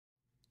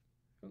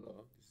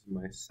Hello, this is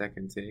my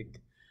second take.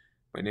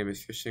 My name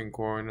is Christian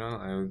Coronel.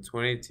 I am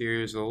 22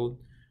 years old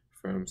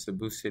from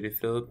Cebu City,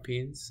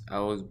 Philippines.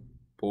 I was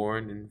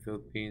born in the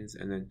Philippines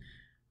and then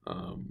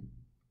um,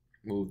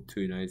 moved to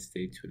the United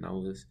States when I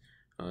was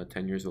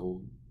 10 years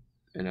old.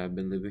 And I've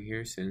been living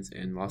here since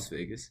in Las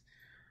Vegas.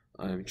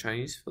 I'm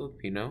Chinese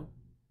Filipino.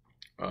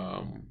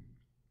 Um,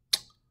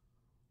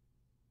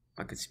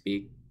 I can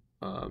speak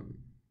um,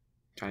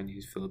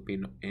 Chinese,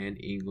 Filipino,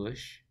 and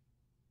English.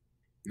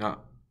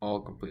 Not all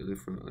completely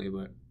fluently,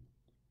 but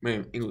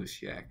man,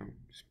 English, yeah, I can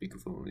speak it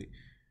fluently.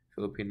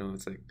 Filipino,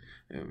 it's like,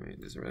 it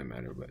doesn't really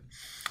matter. But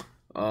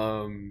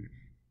um,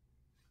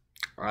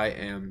 I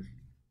am.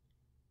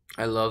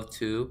 I love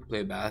to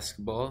play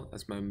basketball.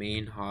 That's my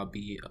main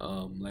hobby.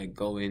 Like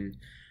going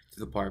to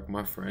the park with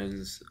my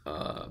friends,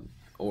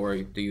 or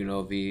the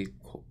UNLV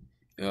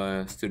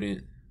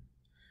student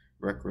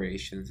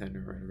recreation center,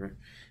 whatever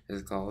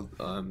it's called.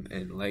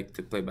 And like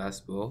to play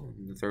basketball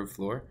on the third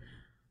floor.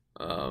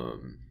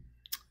 Um,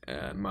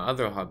 my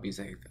other hobbies,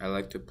 I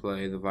like to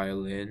play the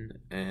violin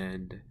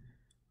and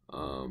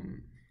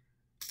Um,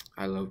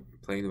 I love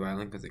playing the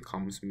violin because it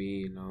calms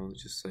me,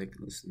 just like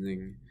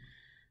listening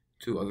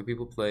to other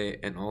people play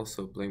and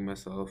also playing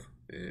myself.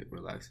 It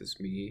relaxes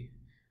me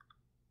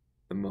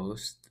the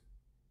most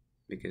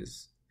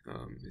because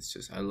it's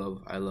just I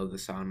love the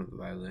sound of the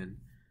violin,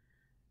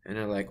 and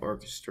I like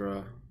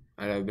orchestra.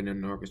 I've been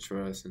in an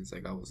orchestra since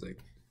like I was like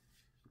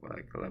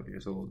 11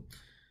 years old.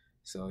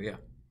 So yeah.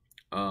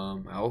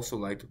 I also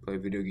like to play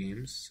video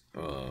games.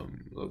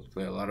 Love to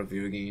play a lot of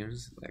video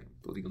games like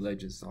League of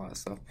Legends and all that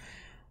stuff.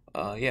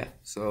 Yeah.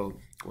 So,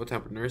 what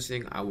type of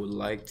nursing I would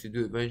like to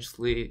do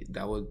eventually?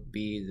 That would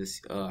be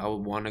this. I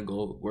would want to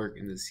go work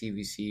in the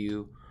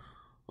CVCU,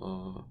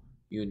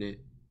 unit.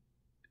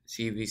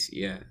 CVC,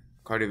 yeah,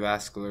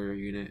 cardiovascular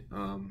unit.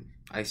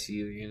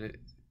 ICU unit,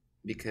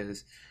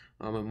 because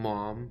my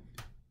mom,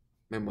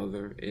 my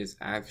mother is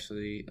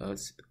actually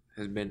has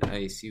been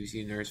a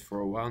CVC nurse for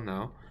a while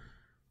now,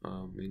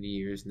 many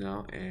years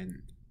now,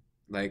 and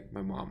like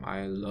my mom,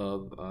 I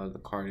love the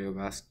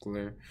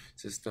cardiovascular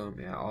system.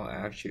 It all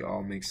actually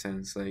all makes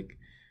sense. Like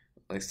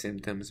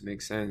symptoms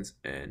make sense,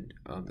 and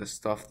the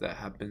stuff that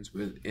happens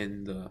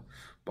within the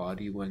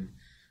body when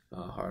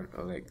heart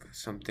or like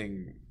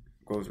something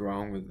goes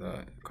wrong with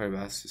the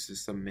cardiovascular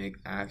system make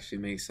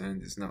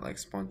sense. It's not like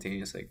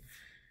spontaneous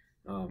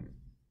um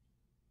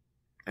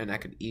and I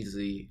could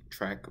easily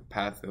track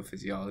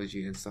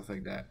pathophysiology and stuff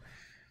like that,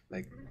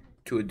 like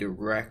to a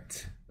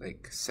direct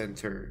like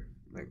center,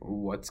 like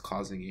what's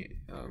causing it,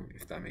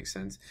 if that makes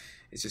sense.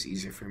 It's just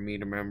easier for me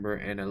to remember,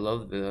 and I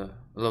love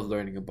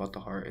learning about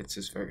the heart. It's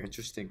just very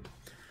interesting.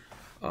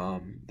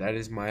 That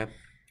is my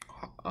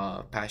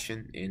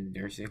passion in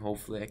nursing.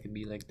 Hopefully I can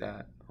be like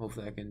that.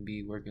 Hopefully I can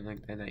be working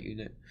like that in that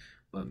unit.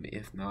 But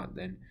if not,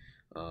 then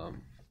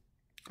um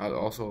I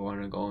also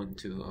want to go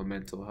into a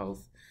mental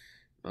health,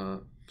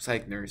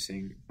 psych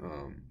nursing,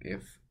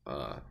 if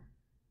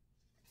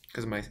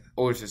because my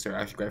older sister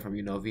actually graduated from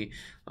UNLV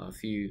a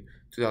few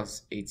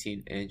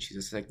 2018, and she's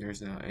a psych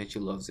nurse now, and she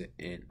loves it.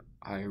 And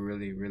I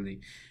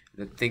really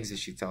the things that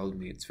she tells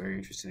me, it's very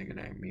interesting, and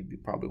I maybe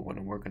probably want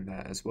to work on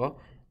that as well.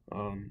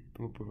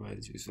 Who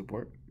provides you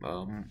support?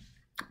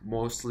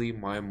 Mostly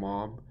my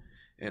mom,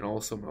 and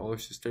also my older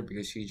sister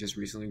because she just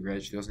recently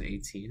graduated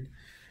 2018,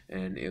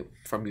 and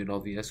from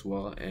UNLV as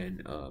well,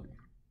 and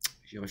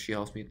she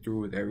helps me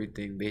through with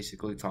everything,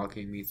 basically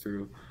talking me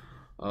through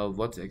of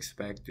what to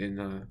expect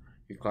in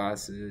your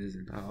classes,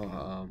 and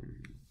how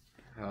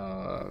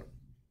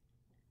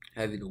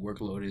heavy the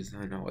workload is,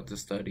 and what to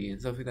study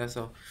and stuff like that.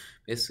 So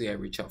basically, I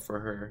reach out for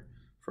her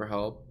for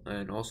help,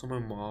 and also my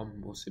mom,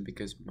 mostly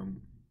because my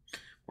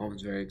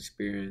mom's very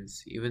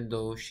experienced, even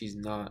though she's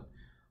not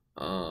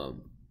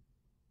um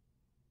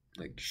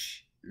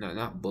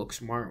not book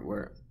smart.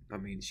 Where I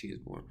mean, she is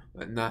more,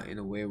 but not in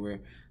a way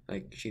where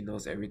like she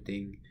knows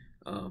everything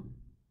um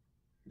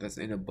that's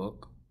in a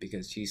book,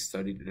 because she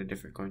studied in a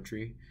different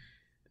country.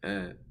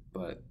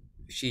 But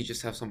she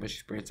just have so much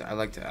experience that I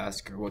like to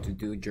ask her what to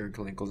do during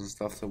clinicals and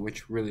stuff, so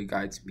which really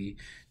guides me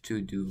to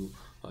do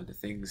the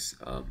things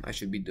I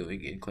should be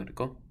doing in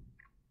clinical.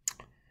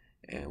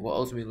 And what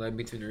ultimately led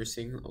me to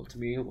nursing,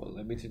 ultimately what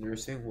led me to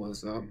nursing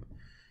was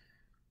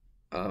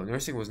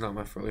nursing was not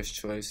my first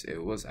choice.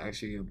 It was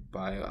actually a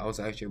bio. I was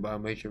actually a bio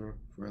major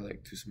for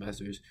like 2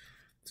 semesters.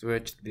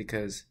 Switched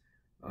because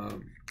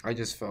I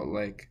just felt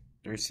like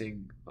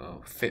nursing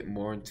fit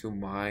more into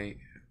my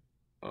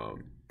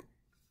um,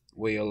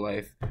 way of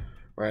life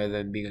rather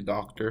than being a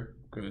doctor,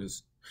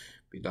 because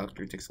being a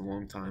doctor takes a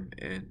long time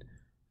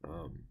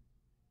um,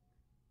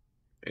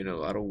 and a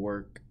lot of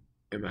work,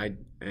 and I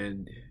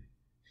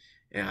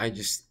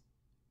just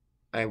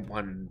I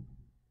wanted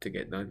to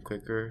get done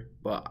quicker.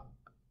 But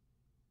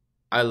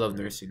I love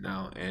nursing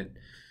now, and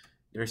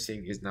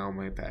nursing is now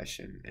my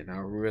passion, and I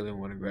really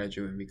want to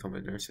graduate and become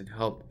a nurse and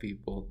help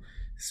people,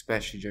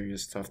 especially during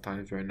this tough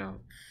times right now,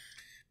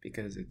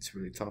 because it's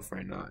really tough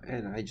right now,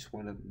 and I just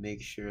want to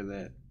make sure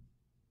that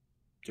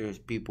there's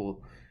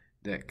people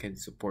that can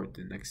support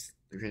the next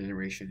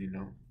generation,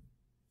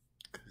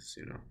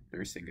 because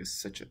nursing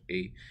is such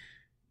a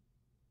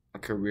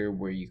career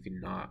where you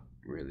cannot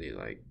really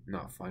like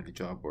not find a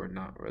job or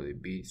not really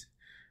be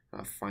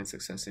find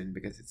success in,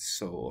 because it's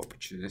so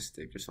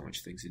opportunistic. There's so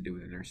much things to do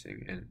with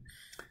nursing, and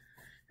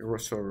it's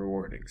so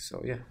rewarding.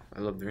 So yeah, I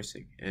love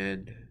nursing,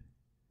 and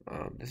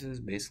this is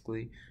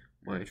basically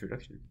my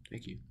introduction.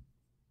 Thank you.